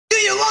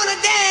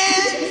wanna dance.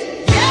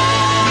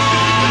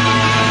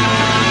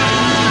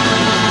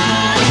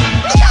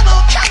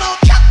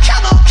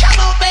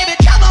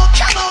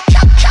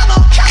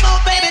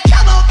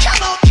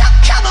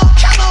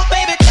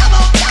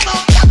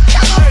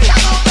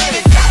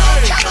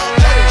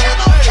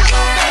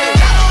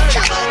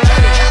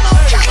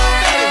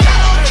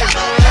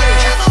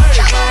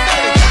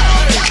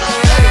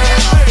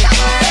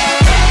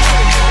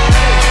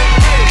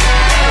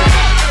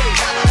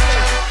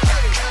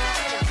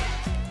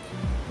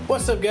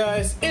 What's up,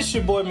 guys? It's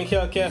your boy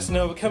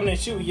MekelKasanova coming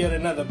at you with yet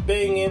another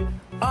banging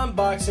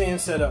unboxing and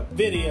setup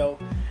video.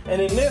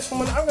 And in this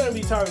one, I'm going to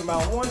be talking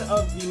about one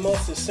of the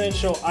most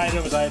essential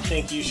items I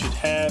think you should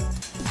have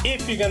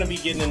if you're going to be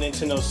getting a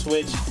Nintendo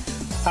Switch.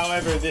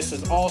 However, this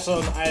is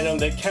also an item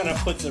that kind of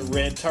puts a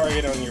red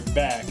target on your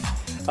back,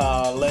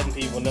 letting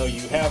people know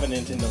you have a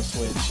Nintendo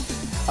Switch.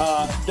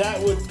 That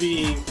would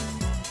be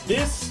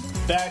this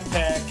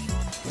backpack.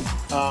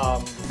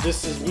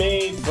 This is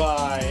made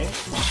by...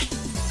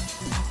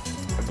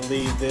 I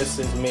believe this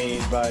is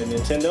made by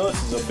Nintendo.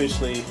 This is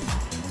officially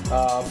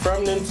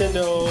from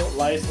Nintendo,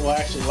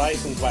 actually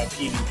licensed by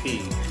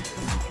PDP.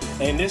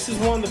 And this is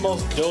one of the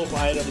most dope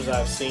items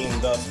I've seen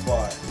thus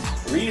far.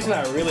 The reason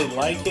I really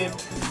like it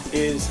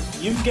is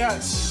you've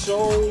got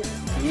so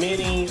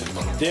many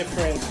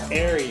different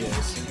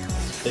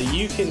areas that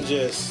you can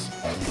just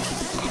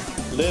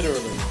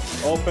literally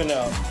open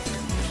up.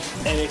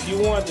 And if you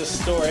want to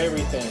store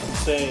everything,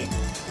 say,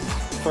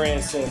 for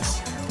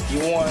instance, you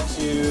want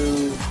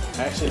to,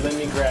 actually let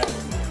me grab it.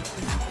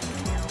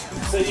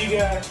 So you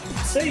got,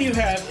 say you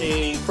have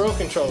a Pro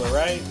Controller,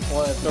 right? You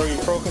want to throw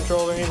your Pro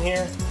Controller in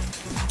here?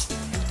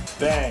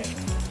 Bang.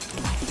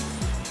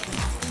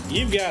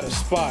 You've got a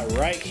spot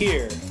right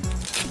here to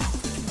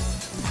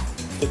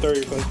throw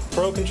your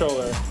Pro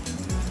Controller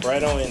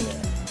right on in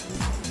there.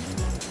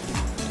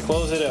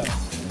 Close it up,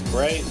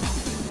 right?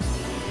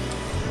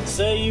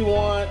 Say you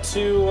want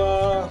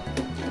to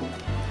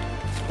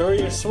throw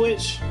your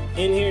Switch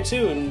in here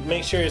too and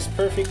make sure it's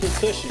perfectly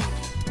cushioned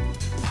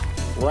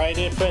right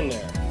up in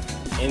there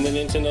in the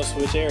Nintendo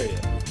Switch area.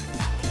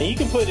 And you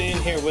can put it in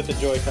here with the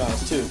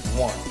Joy-Cons too if you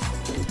want.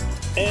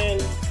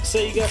 And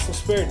say you got some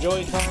spare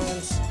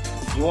Joy-Cons,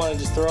 you want to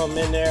just throw them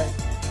in there,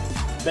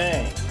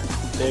 bang,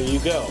 there you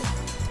go.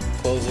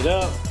 Close it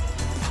up.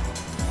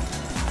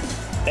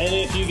 And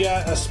if you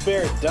got a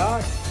spare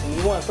dock and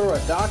you want to throw a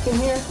dock in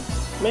here,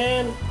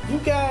 man, you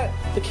got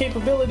the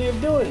capability of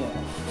doing that.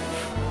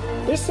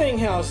 This thing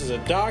houses a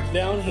dock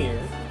down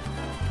here,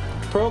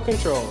 Pro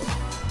Controller,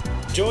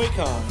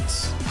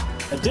 Joy-Cons,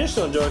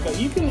 additional Joy-Cons.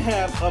 You can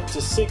have up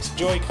to 6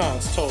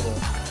 Joy-Cons total,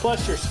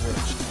 plus your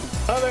Switch.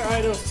 Other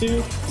items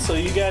too, so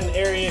you got an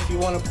area if you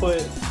want to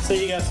put,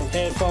 say you got some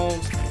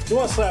headphones, you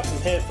want to slap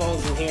some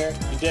headphones in here,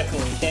 you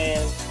definitely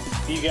can.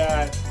 If you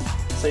got,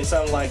 say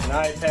something like an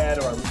iPad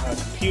or a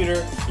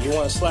computer, you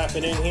want to slap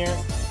it in here,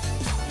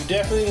 you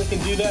definitely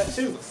can do that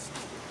too.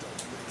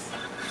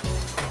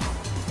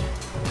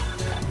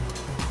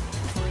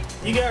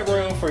 You got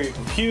room for your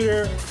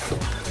computer,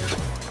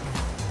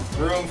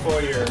 room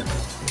for your,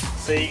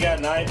 say you got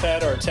an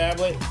iPad or a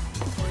tablet,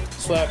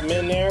 slap them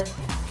in there,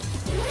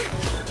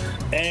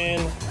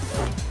 and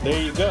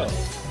there you go.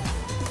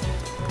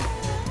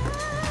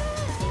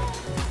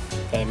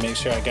 Gotta make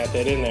sure I got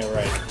that in there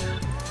right.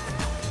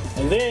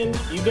 And then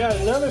you got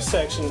another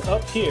section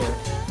up here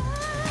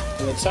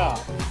in the top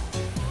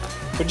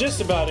for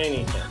just about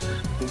anything.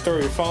 You can throw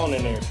your phone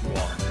in there if you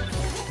want.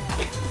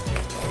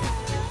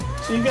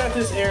 So you got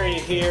this area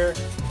here,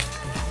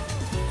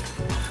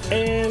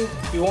 and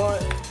if you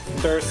want,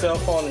 throw a cell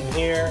phone in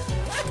here,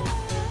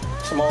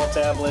 small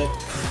tablet,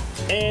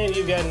 and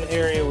you got an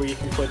area where you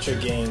can put your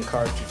game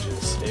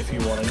cartridges if you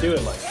want to do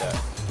it like that.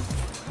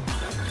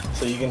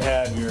 So you can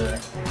have your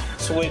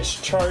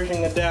Switch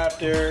charging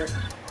adapter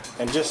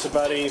and just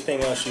about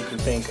anything else you can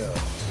think of.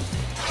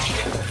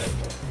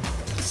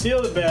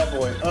 Seal the bad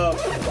boy up.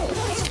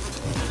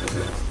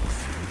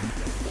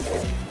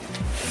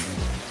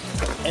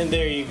 And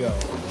there you go.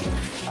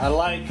 I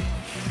like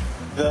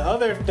the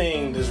other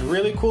thing that's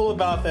really cool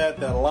about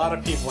that a lot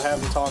of people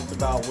haven't talked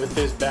about with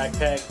this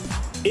backpack,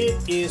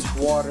 it is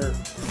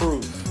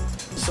waterproof.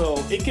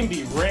 So it can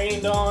be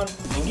rained on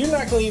and you're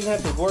not going to even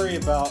have to worry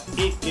about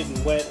it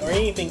getting wet or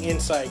anything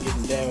inside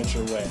getting damaged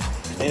or wet.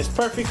 And it's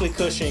perfectly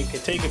cushioned, you can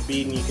take a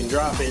beating, you can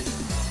drop it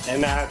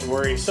and not have to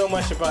worry so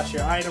much about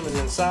your items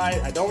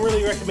inside. I don't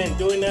really recommend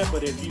doing that,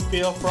 but if you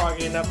feel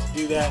froggy enough to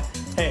do that,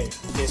 hey,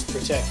 it's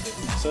protected.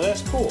 So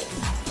that's cool.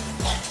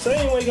 So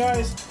anyway,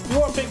 guys, if you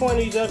want to pick one of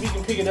these up, you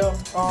can pick it up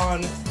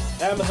on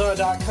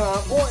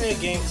Amazon.com or at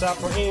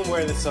GameStop or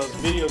anywhere that sells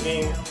video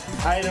game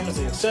items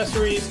and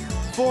accessories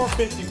for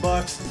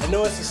 $50. I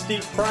know it's a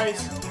steep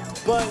price,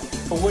 but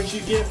for what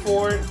you get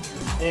for it,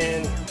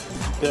 and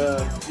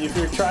if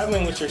you're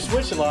traveling with your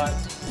Switch a lot,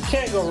 you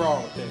can't go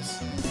wrong with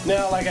this.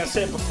 Now, like I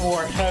said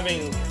before,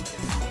 having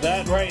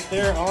that right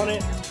there on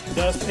it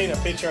does paint a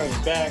picture on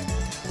your back.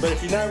 But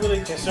if you're not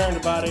really concerned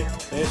about it,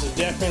 then this is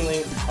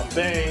definitely a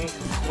bang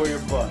for your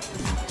buck.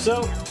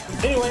 So,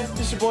 Anyway, this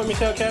is your boy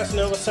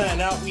MekelKasanova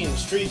signing out. We in the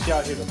streets,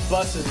 y'all hear the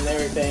buses and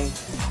everything.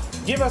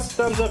 Give us a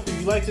thumbs up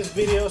if you like this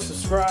video,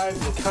 subscribe,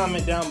 and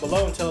comment down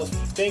below and tell us what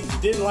you think. If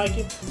you didn't like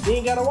it, you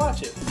ain't gotta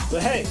watch it.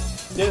 But hey,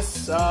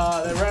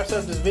 that wraps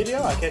up this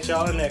video. I'll catch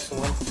y'all in the next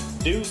one.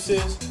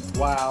 Deuces,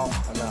 wow,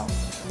 I'm out.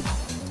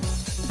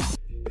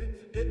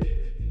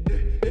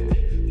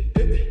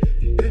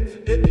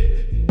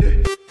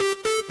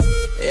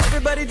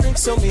 Everybody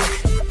drinks on me.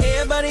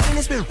 Everybody in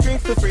this bitch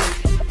drink for free.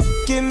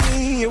 Give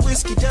me a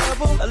whiskey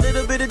double. A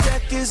little bit of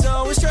Jack is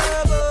always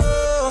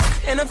trouble.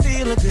 And I'm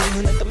feeling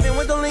good, like the man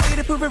with only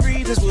 80 proof and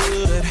read this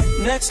wood.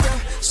 Next up,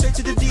 straight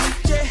to the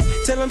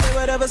DJ. Tell him play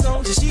whatever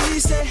song she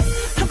said.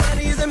 Her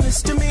body is a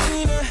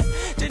misdemeanor.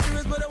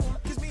 Dangerous, but I